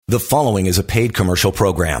The following is a paid commercial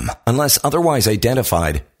program. Unless otherwise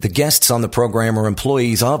identified, the guests on the program are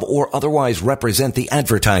employees of or otherwise represent the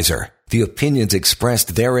advertiser. The opinions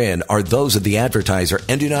expressed therein are those of the advertiser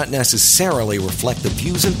and do not necessarily reflect the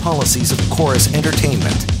views and policies of Chorus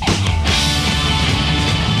Entertainment.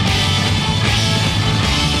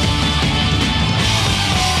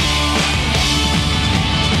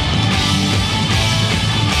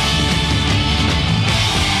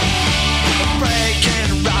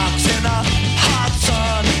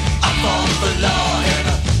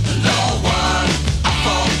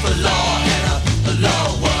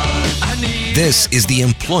 This is the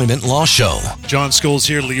Employment Law Show. John Schols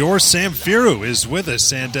here. Lior Samfiru is with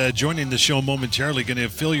us and joining the show momentarily. Going to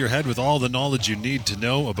fill your head with all the knowledge you need to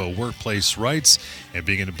know about workplace rights and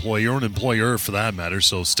being an employer and employer for that matter.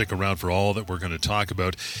 So stick around for all that we're going to talk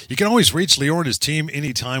about. You can always reach Lior and his team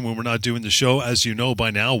anytime when we're not doing the show. As you know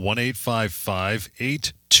by now,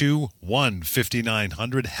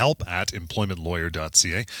 1-855-821-5900, help at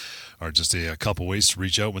employmentlawyer.ca. Are just a couple ways to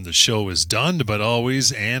reach out when the show is done. But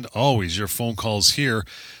always, your phone calls here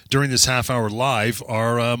during this half hour live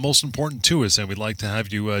are most important to us, and we'd like to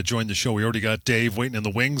have you join the show. We already got Dave waiting in the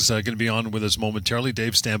wings, going to be on with us momentarily.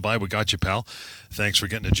 Dave, stand by. We got you, pal. Thanks for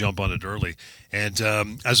getting a jump on it early. And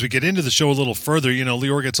as we get into the show a little further,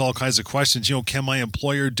 Lior gets all kinds of questions. Can my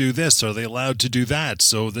employer do this? Are they allowed to do that?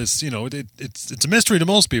 So this, it's a mystery to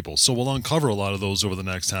most people. So we'll uncover a lot of those over the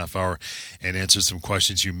next half hour and answer some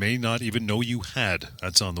questions you may not even know you had.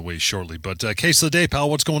 That's on the way shortly. But case of the day, pal,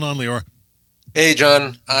 what's going on, Lior? Hey,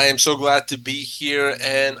 John. I am so glad to be here,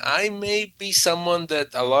 and I may be someone that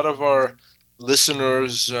a lot of our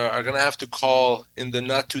listeners are going to have to call in the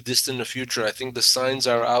not-too-distant future. I think the signs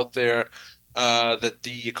are out there that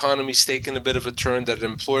the economy's taken a bit of a turn, that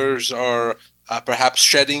employers are perhaps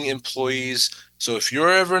shedding employees. So if you're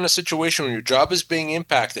ever in a situation where your job is being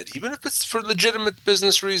impacted, even if it's for legitimate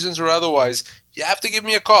business reasons or otherwise, you have to give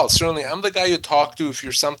me a call. Certainly, I'm the guy you talk to if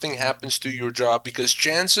something happens to your job, because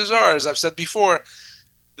chances are, as I've said before,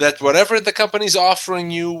 that whatever the company's offering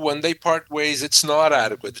you when they part ways, it's not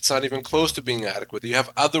adequate. It's not even close to being adequate. You have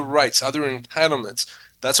other rights, other entitlements.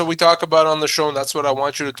 That's what we talk about on the show, and that's what I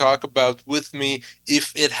want you to talk about with me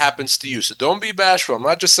if it happens to you. So don't be bashful. I'm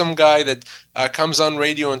not just some guy that comes on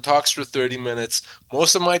radio and talks for 30 minutes.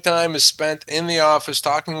 Most of my time is spent in the office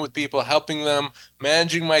talking with people, helping them,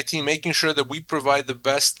 managing my team, making sure that we provide the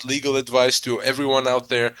best legal advice to everyone out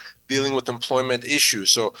there dealing with employment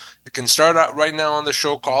issues. So you can start out right now on the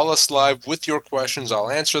show. Call us live with your questions. I'll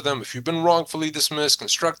answer them. If you've been wrongfully dismissed,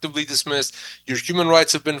 constructively dismissed, your human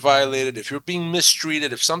rights have been violated, if you're being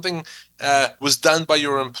mistreated, if something was done by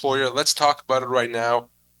your employer, let's talk about it right now.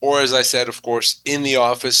 Or as I said, of course, in the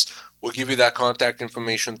office. We'll give you that contact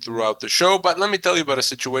information throughout the show. But let me tell you about a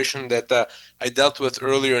situation that I dealt with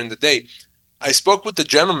earlier in the day. I spoke with a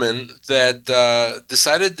gentleman that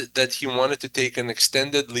decided that he wanted to take an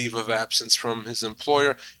extended leave of absence from his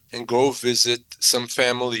employer and go visit some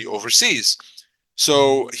family overseas.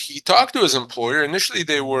 So he talked to his employer. Initially,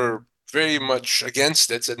 they were very much against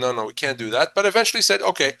it, said, no, we can't do that. But eventually said,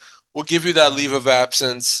 okay, we'll give you that leave of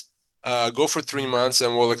absence, go for 3 months,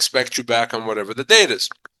 and we'll expect you back on whatever the date is.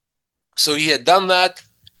 So he had done that,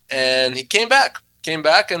 and he came back,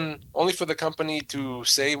 and only for the company to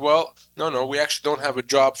say, well, no, we actually don't have a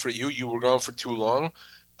job for you. You were gone for too long.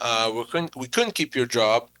 We couldn't keep your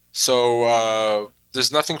job, so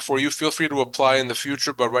there's nothing for you. Feel free to apply in the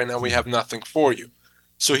future, but right now we have nothing for you.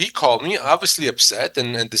 So he called me, obviously upset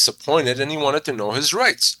and disappointed, and he wanted to know his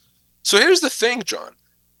rights. So here's the thing, John.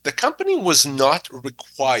 The company was not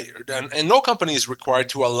required, and no company is required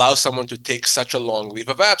to allow someone to take such a long leave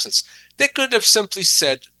of absence. They could have simply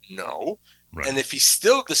said no, right. And if he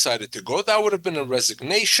still decided to go, that would have been a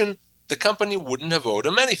resignation. The company wouldn't have owed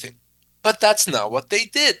him anything. But that's not what they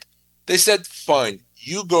did. They said, fine,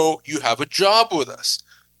 you go, you have a job with us.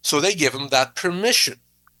 So they give him that permission.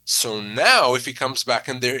 So now if he comes back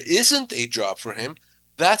and there isn't a job for him,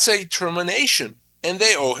 that's a termination, and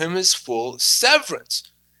they owe him his full severance.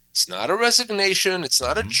 It's not a resignation, it's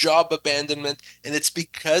not a job abandonment, and it's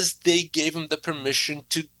because they gave him the permission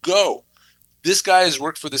to go. This guy has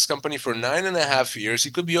worked for this company for 9.5 years.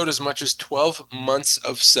 He could be owed as much as 12 months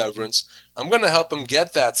of severance. I'm going to help him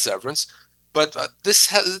get that severance, but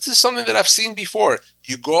this is something that I've seen before.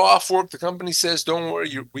 You go off work, the company says, don't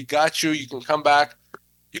worry, we got you, you can come back.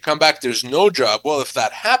 You come back, there's no job. Well, if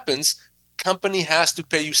that happens, company has to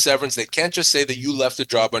pay you severance. They can't just say that you left the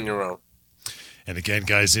job on your own. And again,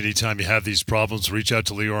 guys, anytime you have these problems, reach out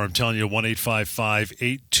to Lior. I'm telling you,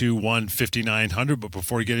 1-855-821-5900. But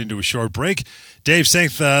before we get into a short break, Dave,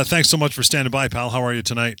 thanks so much for standing by, pal. How are you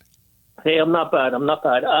tonight? Hey, I'm not bad.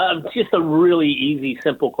 Just a really easy,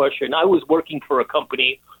 simple question. I was working for a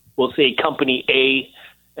company, we'll say Company A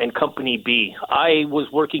and Company B. I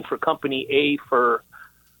was working for Company A for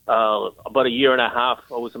about a year and a half.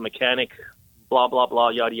 I was a mechanic, blah, blah, blah,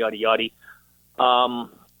 yada, yada, yada.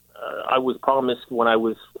 I was promised when I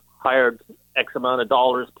was hired X amount of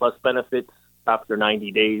dollars plus benefits after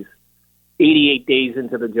 90 days. 88 days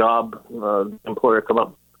into the job, the employer come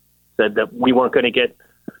up, said that we weren't going to get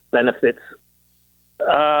benefits.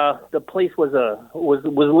 The place was a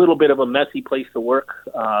little bit of a messy place to work.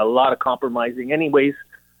 A lot of compromising. Anyways,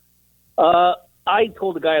 I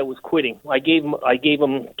told the guy I was quitting. I gave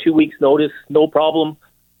him 2 weeks notice, no problem.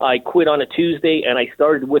 I quit on a Tuesday and I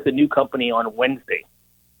started with a new company on a Wednesday.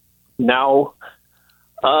 Now,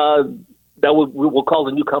 we'll call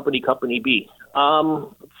the new company Company B.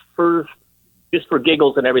 Just for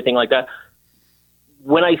giggles and everything like that.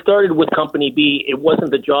 When I started with Company B, it wasn't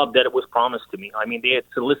the job that it was promised to me. I mean, they had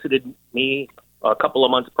solicited me a couple of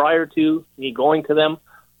months prior to me going to them.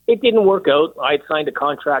 It didn't work out. I had signed a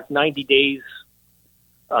contract, 90 days.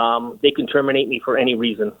 They can terminate me for any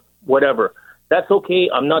reason, whatever. That's okay.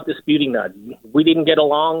 I'm not disputing that. We didn't get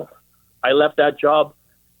along. I left that job.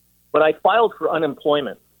 But I filed for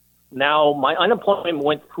unemployment. Now, my unemployment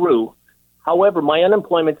went through. However, my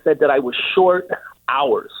unemployment said that I was short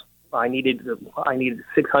hours. I needed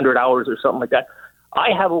 600 hours or something like that.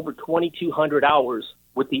 I have over 2,200 hours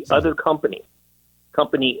with the other company,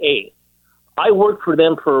 Company A. I worked for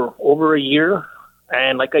them for over a year,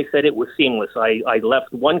 and like I said, it was seamless. I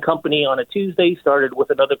left one company on a Tuesday, started with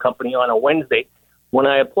another company on a Wednesday. When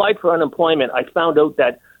I applied for unemployment, I found out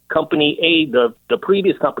that Company A, the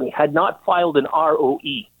previous company, had not filed an ROE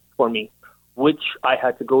for me, which I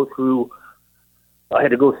had to go through. I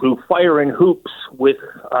had to go through fire and hoops with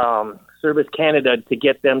Service Canada to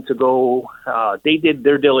get them to go. They did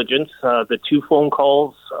their diligence, the 2 phone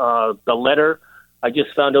calls, the letter. I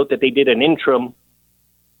just found out that they did an interim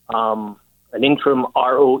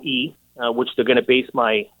ROE, which they're going to base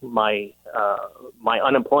my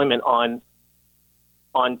unemployment on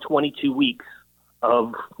 22 weeks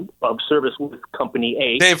of service with Company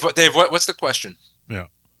A. Dave, what's the question? Yeah.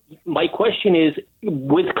 My question is,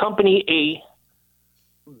 with Company A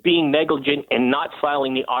being negligent and not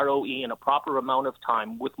filing the ROE in a proper amount of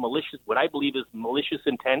time with malicious, what I believe is malicious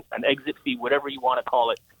intent, an exit fee, whatever you want to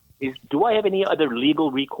call it, do I have any other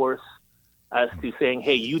legal recourse as to saying,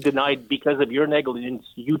 hey, you denied, because of your negligence,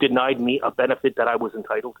 you denied me a benefit that I was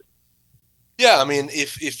entitled to? Yeah, I mean,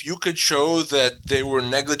 if you could show that they were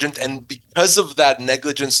negligent and because of that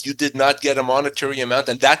negligence, you did not get a monetary amount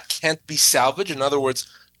and that can't be salvaged, in other words,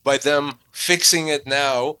 by them fixing it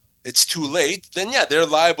now, it's too late, then yeah, they're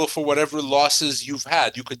liable for whatever losses you've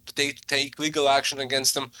had. You could take legal action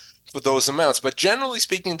against them for those amounts. But generally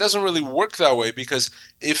speaking, it doesn't really work that way, because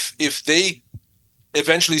if they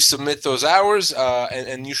eventually submit those hours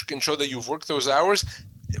and you can show that you've worked those hours,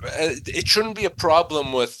 it shouldn't be a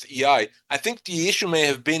problem with EI. I think the issue may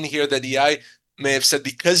have been here that EI may have said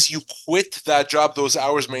because you quit that job, those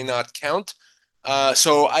hours may not count.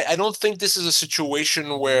 So I don't think this is a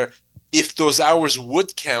situation where if those hours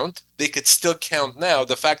would count, they could still count now.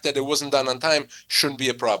 The fact that it wasn't done on time shouldn't be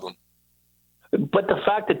a problem. But the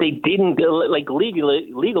fact that they didn't, like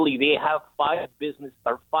legally, they have 5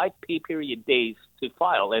 pay period days to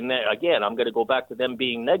file. And again, I'm going to go back to them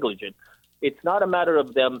being negligent. It's not a matter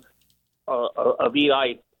of them, of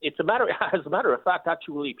EI. It's a matter, as a matter of fact,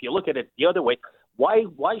 actually, if you look at it the other way, why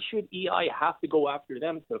should EI have to go after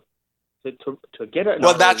them to get it?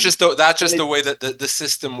 Well, that's just the way that the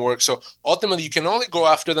system works. So ultimately, you can only go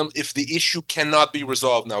after them if the issue cannot be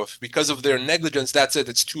resolved. Now, if because of their negligence, that's it,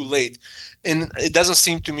 it's too late. And it doesn't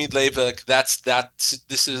seem to me, Lev, like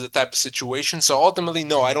this is the type of situation. So ultimately,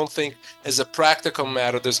 no, I don't think as a practical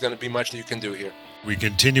matter, there's going to be much that you can do here. We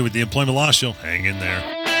continue with the Employment Law Show. Hang in there.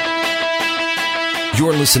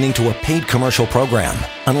 You're listening to a paid commercial program.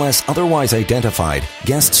 Unless otherwise identified,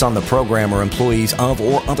 guests on the program are employees of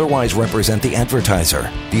or otherwise represent the advertiser.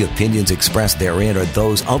 The opinions expressed therein are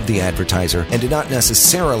those of the advertiser and do not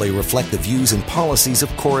necessarily reflect the views and policies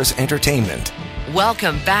of Chorus Entertainment.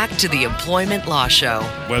 Welcome back to the Employment Law Show.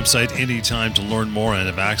 Website anytime to learn more and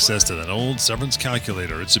have access to that old severance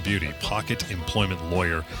calculator. It's a beauty.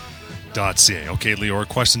 pocketemploymentlawyer.ca. Okay, Lior,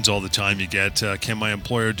 questions all the time you get. Can my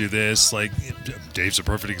employer do this? Like, Dave's a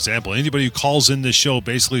perfect example. Anybody who calls in this show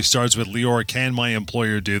basically starts with, Lior, can my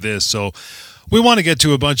employer do this? So we want to get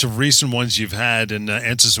to a bunch of recent ones you've had and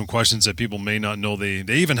answer some questions that people may not know they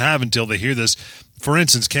even have until they hear this. For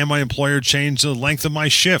instance, can my employer change the length of my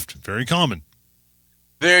shift? Very common.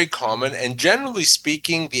 Very common, and generally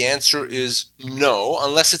speaking, the answer is no,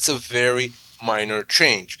 unless it's a very minor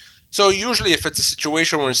change. So usually if it's a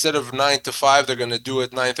situation where instead of 9 to 5, they're going to do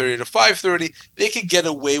it 9:30 to 5:30, they could get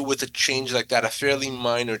away with a change like that, a fairly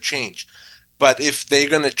minor change. But if they're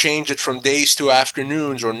going to change it from days to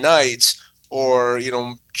afternoons or nights, or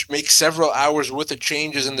make several hours worth of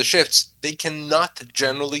changes in the shifts, they cannot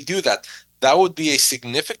generally do that. That would be a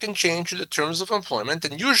significant change to the terms of employment,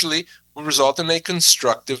 and usually will result in a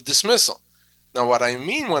constructive dismissal. Now, what I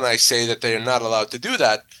mean when I say that they are not allowed to do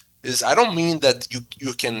that is I don't mean that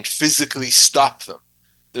you can physically stop them.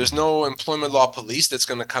 There's no employment law police that's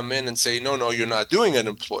going to come in and say, no, you're not doing it,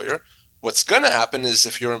 employer. What's going to happen is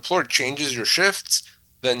if your employer changes your shifts,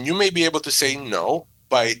 then you may be able to say, no,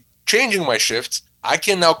 by changing my shifts, I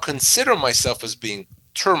can now consider myself as being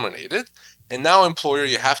terminated. And now, employer,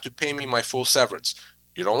 you have to pay me my full severance.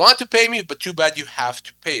 You don't want to pay me, but too bad, you have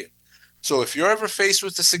to pay it. So if you're ever faced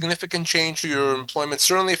with a significant change to your employment,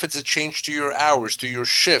 certainly if it's a change to your hours, to your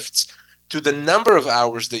shifts, to the number of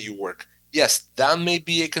hours that you work, yes, that may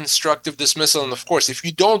be a constructive dismissal. And of course, if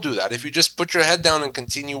you don't do that, if you just put your head down and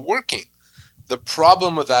continue working, the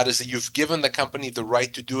problem with that is that you've given the company the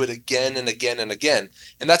right to do it again and again and again.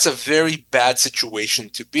 And that's a very bad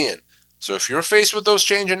situation to be in. So if you're faced with those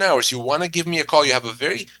change in hours, you want to give me a call. You have a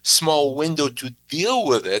very small window to deal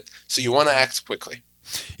with it, so you want to act quickly.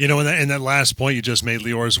 In that last point you just made,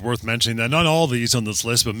 Lior, is worth mentioning that not all these on this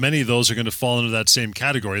list, but many of those are going to fall into that same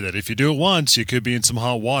category, that if you do it once, you could be in some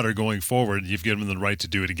hot water going forward. You've given them the right to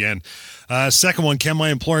do it again. Second one, can my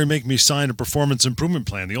employer make me sign a performance improvement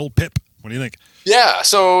plan, the old PIP? What do you think? Yeah,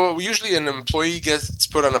 so usually an employee gets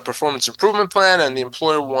put on a performance improvement plan, and the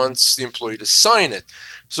employer wants the employee to sign it.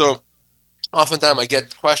 So oftentimes I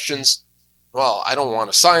get questions, well, I don't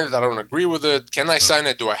want to sign it, I don't agree with it, can I sign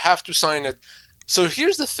it, do I have to sign it? So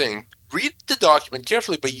here's the thing, read the document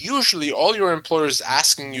carefully, but usually all your employer is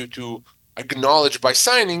asking you to acknowledge by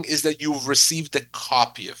signing is that you've received a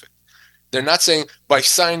copy of it. They're not saying by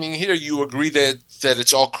signing here you agree that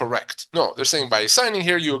it's all correct. No, they're saying by signing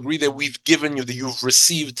here you agree that we've given you, that you've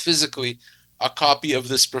received physically a copy of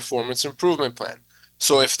this performance improvement plan.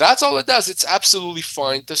 So if that's all it does, it's absolutely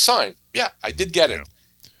fine to sign. Yeah, I did get it.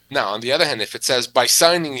 Now, on the other hand, if it says by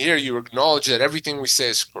signing here you acknowledge that everything we say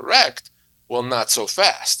is correct, well, not so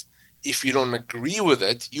fast. If you don't agree with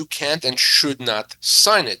it, you can't and should not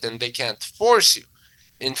sign it, and they can't force you.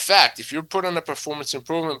 In fact, if you're put on a performance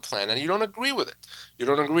improvement plan and you don't agree with it, you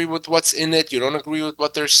don't agree with what's in it, you don't agree with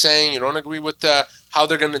what they're saying, you don't agree with how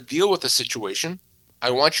they're going to deal with the situation,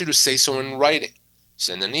 I want you to say so in writing.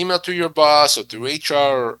 Send an email to your boss or through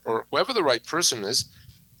HR or whoever the right person is,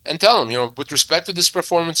 and tell them, with respect to this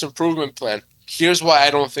performance improvement plan, here's why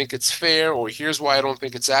I don't think it's fair, or here's why I don't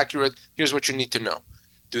think it's accurate. Here's what you need to know.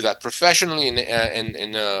 Do that professionally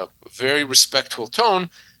in a very respectful tone,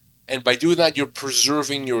 and by doing that, you're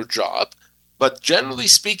preserving your job. But generally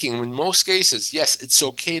speaking, in most cases, yes, it's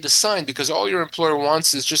okay to sign because all your employer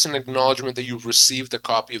wants is just an acknowledgement that you've received a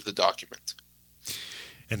copy of the document.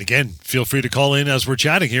 And again, feel free to call in as we're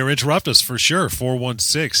chatting here. Interrupt us for sure.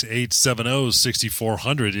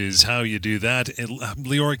 416-870-6400 is how you do that. And,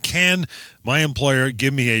 Lior, can my employer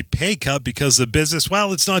give me a pay cut because the business,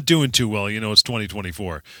 well, it's not doing too well. It's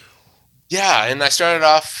 2024. Yeah, and I started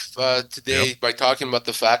off today by talking about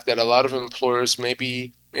the fact that a lot of employers may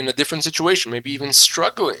be in a different situation, maybe even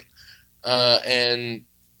struggling. And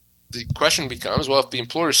the question becomes, well, if the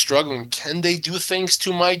employer is struggling, can they do things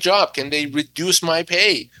to my job? Can they reduce my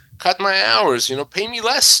pay, cut my hours, pay me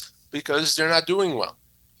less because they're not doing well?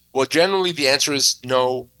 Well, generally the answer is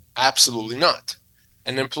no, absolutely not.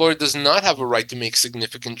 An employer does not have a right to make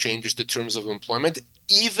significant changes to terms of employment,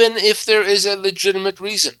 even if there is a legitimate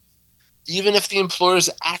reason. Even if the employer is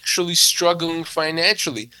actually struggling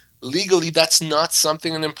financially, legally that's not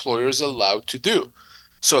something an employer is allowed to do.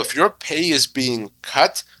 So if your pay is being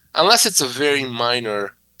cut, unless it's a very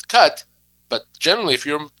minor cut, but generally if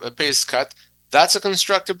your pay is cut, that's a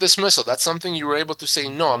constructive dismissal. That's something you were able to say,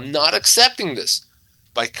 no, I'm not accepting this.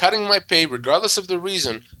 By cutting my pay, regardless of the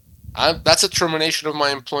reason, that's a termination of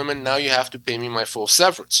my employment. Now you have to pay me my full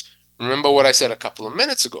severance. Remember what I said a couple of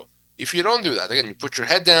minutes ago. If you don't do that, again, you put your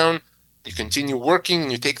head down, you continue working,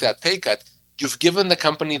 and you take that pay cut, you've given the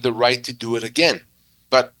company the right to do it again.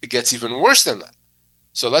 But it gets even worse than that.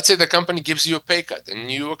 So let's say the company gives you a pay cut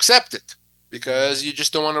and you accept it because you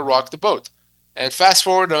just don't want to rock the boat. And fast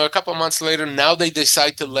forward a couple of months later, now they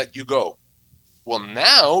decide to let you go. Well,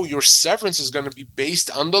 now your severance is going to be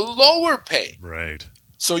based on the lower pay. Right.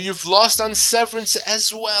 So you've lost on severance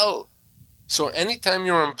as well. So anytime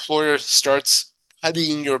your employer starts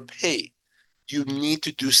cutting your pay, you need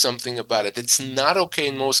to do something about it. It's not okay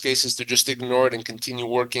in most cases to just ignore it and continue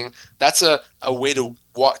working. That's a way to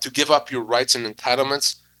give up your rights and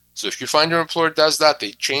entitlements. So if you find your employer does that,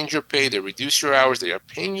 they change your pay, they reduce your hours, they are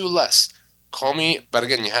paying you less, call me. But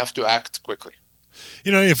again, you have to act quickly.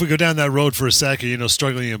 If we go down that road for a second,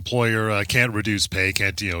 struggling employer can't reduce pay,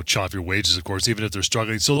 can't, chop your wages, of course, even if they're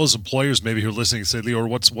struggling. So those employers maybe who are listening say, Lior,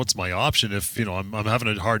 what's my option if, I'm having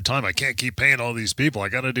a hard time? I can't keep paying all these people. I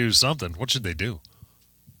got to do something. What should they do?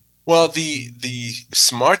 Well, the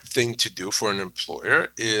smart thing to do for an employer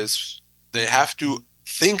is they have to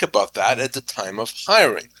think about that at the time of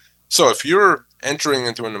hiring. So if you're entering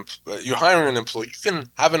into you're hiring an employee, you can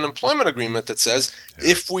have an employment agreement that says,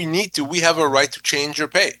 if we need to, we have a right to change your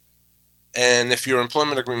pay. And if your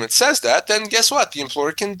employment agreement says that, then guess what? The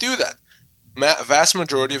employer can do that. Vast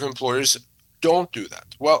majority of employers don't do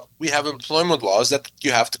that. Well, we have employment laws that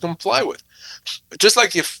you have to comply with. Just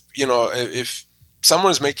like if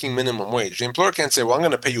someone's making minimum wage, the employer can't say, well, I'm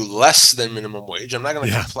going to pay you less than minimum wage. I'm not going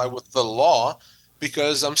to comply with the law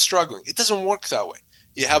because I'm struggling. It doesn't work that way.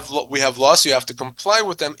 We have laws, so you have to comply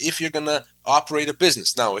with them if you're going to operate a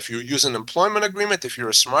business. Now, if you use an employment agreement, if you're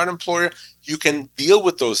a smart employer, you can deal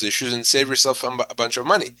with those issues and save yourself a bunch of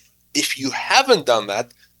money. If you haven't done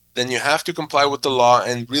that, then you have to comply with the law,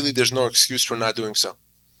 and really there's no excuse for not doing so.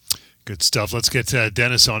 Good stuff. Let's get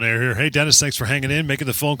Dennis on air here. Hey, Dennis, thanks for hanging in, making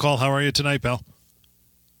the phone call. How are you tonight, pal?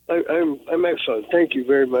 I'm excellent. Thank you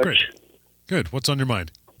very much. Great. Good. What's on your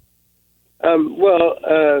mind?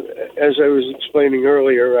 As I was explaining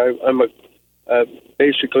earlier, I'm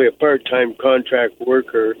basically a part-time contract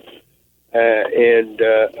worker, and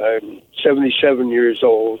I'm 77 years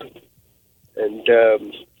old, and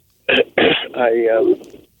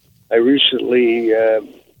I recently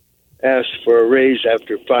asked for a raise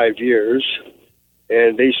after 5 years,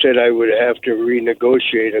 and they said I would have to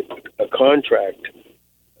renegotiate a contract,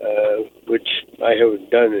 which I haven't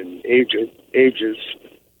done in ages.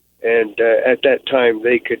 And at that time,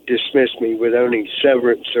 they could dismiss me without any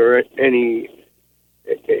severance or any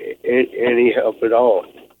help at all.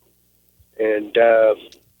 And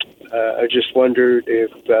I just wondered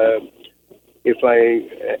if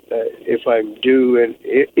I'm due, and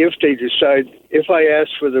if I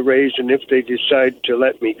ask for the raise, and if they decide to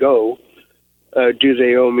let me go, do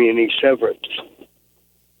they owe me any severance?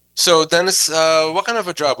 So, Dennis, what kind of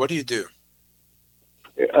a job? What do you do?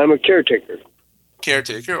 I'm a caretaker.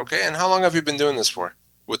 Caretaker, okay. And how long have you been doing this for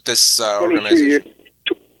with this organization?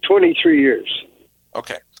 23 years.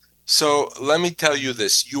 Okay. So let me tell you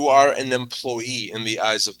this. You are an employee in the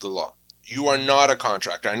eyes of the law. You are not a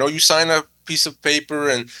contractor. I know you sign a piece of paper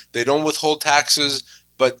and they don't withhold taxes,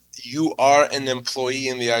 but you are an employee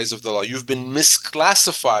in the eyes of the law. You've been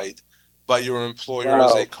misclassified by your employer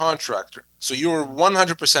as a contractor. So you are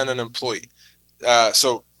 100% an employee.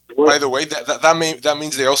 By the way, that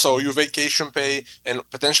means they also owe you vacation pay and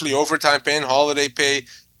potentially overtime pay and holiday pay,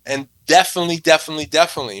 and definitely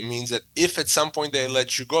means that if at some point they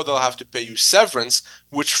let you go, they'll have to pay you severance,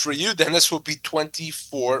 which for you, Dennis, will be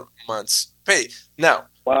 24 months pay. Now,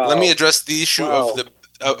 let me address the issue of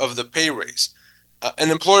the pay raise.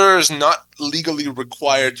 An employer is not legally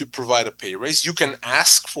required to provide a pay raise. You can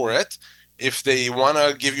ask for it. If they want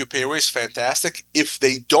to give you a pay raise, fantastic. If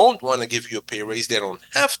they don't want to give you a pay raise, they don't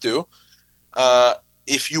have to.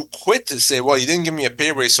 If you quit to say, well, you didn't give me a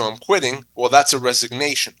pay raise, so I'm quitting, well, that's a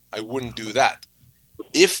resignation. I wouldn't do that.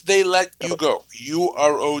 If they let you go, you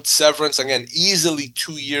are owed severance, again, easily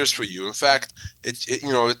 2 years for you. In fact, at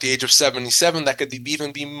the age of 77, that could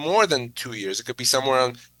even be more than 2 years. It could be somewhere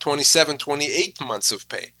around 27, 28 months of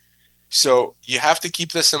pay. So you have to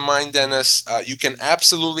keep this in mind, Dennis. You can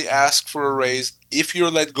absolutely ask for a raise. If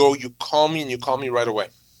you're let go, you call me, and you call me right away.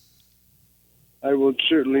 I will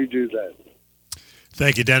certainly do that.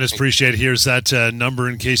 Thank you, Dennis. Appreciate it. Here's that number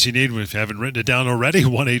in case you need. If you haven't written it down already,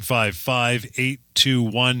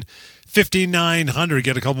 1-855-821-5900.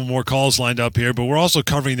 Get a couple more calls lined up here, but we're also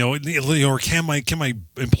covering, Lior, can my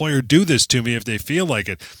employer do this to me if they feel like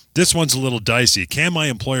it? This one's a little dicey. Can my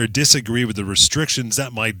employer disagree with the restrictions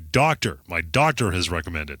that my doctor has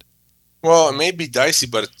recommended? Well, it may be dicey,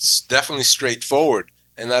 but it's definitely straightforward.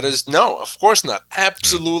 And that is, no, of course not.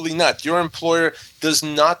 Absolutely not. Your employer does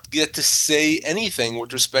not get to say anything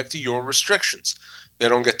with respect to your restrictions. They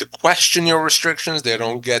don't get to question your restrictions. They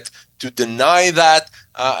don't get to deny that.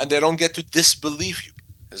 And they don't get to disbelieve you.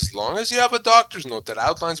 As long as you have a doctor's note that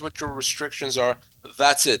outlines what your restrictions are,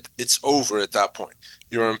 that's it. It's over at that point.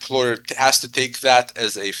 Your employer has to take that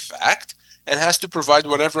as a fact and has to provide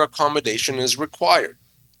whatever accommodation is required.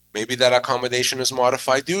 Maybe that accommodation is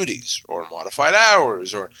modified duties or modified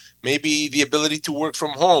hours, or maybe the ability to work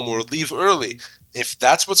from home or leave early. If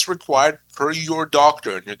that's what's required per your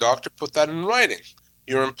doctor, and your doctor put that in writing,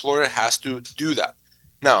 your employer has to do that.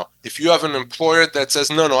 Now, if you have an employer that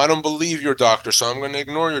says, no, I don't believe your doctor, so I'm going to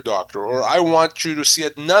ignore your doctor, or I want you to see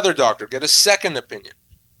another doctor, get a second opinion.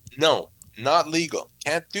 No, not legal.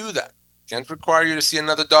 Can't do that. Can't require you to see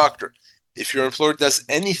another doctor. If your employer does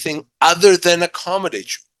anything other than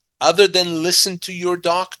accommodate you, other than listen to your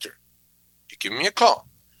doctor, you give me a call.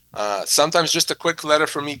 Sometimes just a quick letter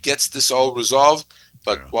from me gets this all resolved,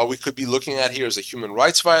 but what we could be looking at here is a human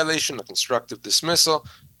rights violation, a constructive dismissal.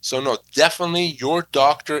 So no, definitely your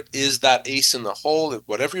doctor is that ace in the hole. If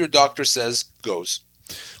whatever your doctor says goes.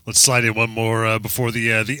 Let's slide in one more before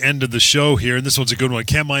the end of the show here, and this one's a good one.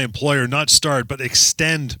 Can my employer not start but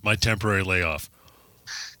extend my temporary layoff?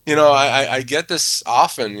 I get this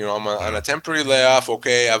often. I'm on a temporary layoff.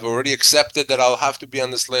 Okay, I've already accepted that I'll have to be on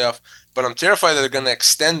this layoff, but I'm terrified that they're going to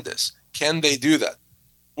extend this. Can they do that?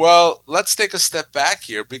 Well, let's take a step back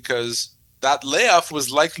here, because that layoff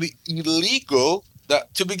was likely illegal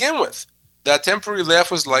to begin with. That temporary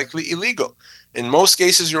layoff was likely illegal. In most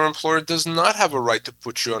cases, your employer does not have a right to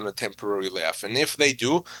put you on a temporary layoff. And if they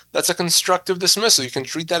do, that's a constructive dismissal. You can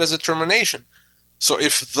treat that as a termination. So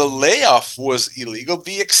if the layoff was illegal,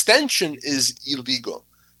 the extension is illegal.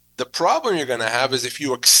 The problem you're going to have is if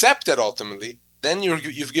you accept it ultimately, then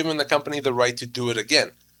you've given the company the right to do it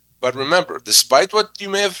again. But remember, despite what you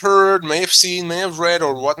may have heard, may have seen, may have read,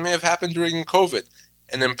 or what may have happened during COVID,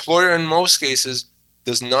 an employer in most cases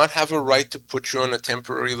does not have a right to put you on a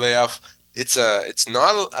temporary layoff. It's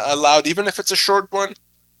not allowed, even if it's a short one,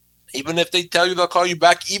 even if they tell you they'll call you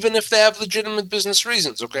back, even if they have legitimate business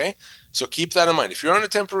reasons, okay? So keep that in mind. If you're on a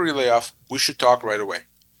temporary layoff, we should talk right away.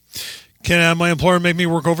 Can my employer make me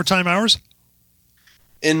work overtime hours?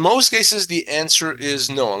 In most cases, the answer is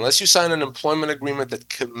no. Unless you sign an employment agreement that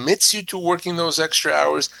commits you to working those extra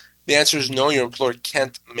hours, the answer is no, your employer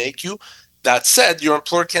can't make you. That said, your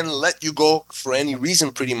employer can let you go for any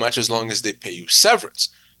reason pretty much, as long as they pay you severance.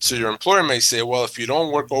 So your employer may say, well, if you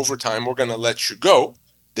don't work overtime, we're going to let you go.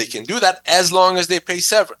 They can do that as long as they pay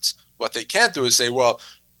severance. What they can't do is say, well,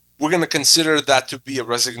 we're going to consider that to be a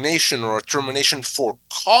resignation or a termination for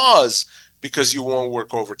cause because you won't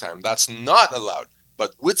work overtime. That's not allowed.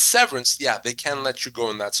 But with severance, yeah, they can let you go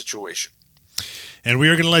in that situation. And we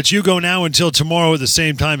are going to let you go now until tomorrow at the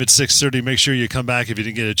same time at 6:30. Make sure you come back if you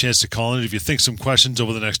didn't get a chance to call in. If you think some questions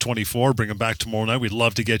over the next 24, bring them back tomorrow night. We'd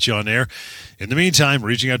love to get you on air. In the meantime,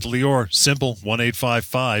 reaching out to Lior, simple,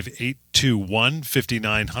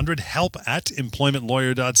 1-855-821-5900,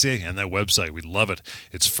 help@employmentlawyer.ca, and that website. We love it.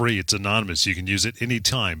 It's free. It's anonymous. You can use it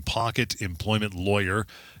anytime,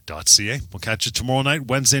 pocketemploymentlawyer.ca. We'll catch you tomorrow night,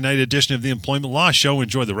 Wednesday night edition of the Employment Law Show.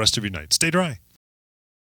 Enjoy the rest of your night. Stay dry.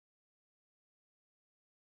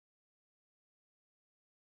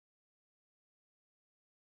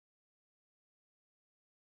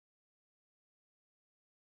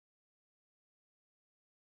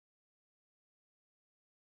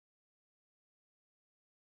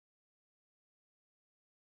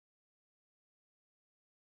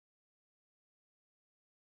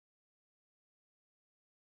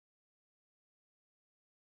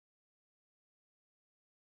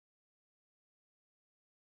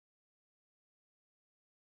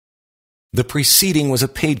 The preceding was a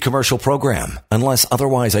paid commercial program. Unless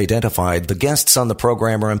otherwise identified, the guests on the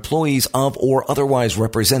program are employees of or otherwise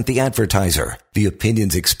represent the advertiser. The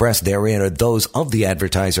opinions expressed therein are those of the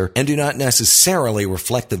advertiser and do not necessarily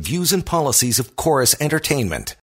reflect the views and policies of Chorus Entertainment.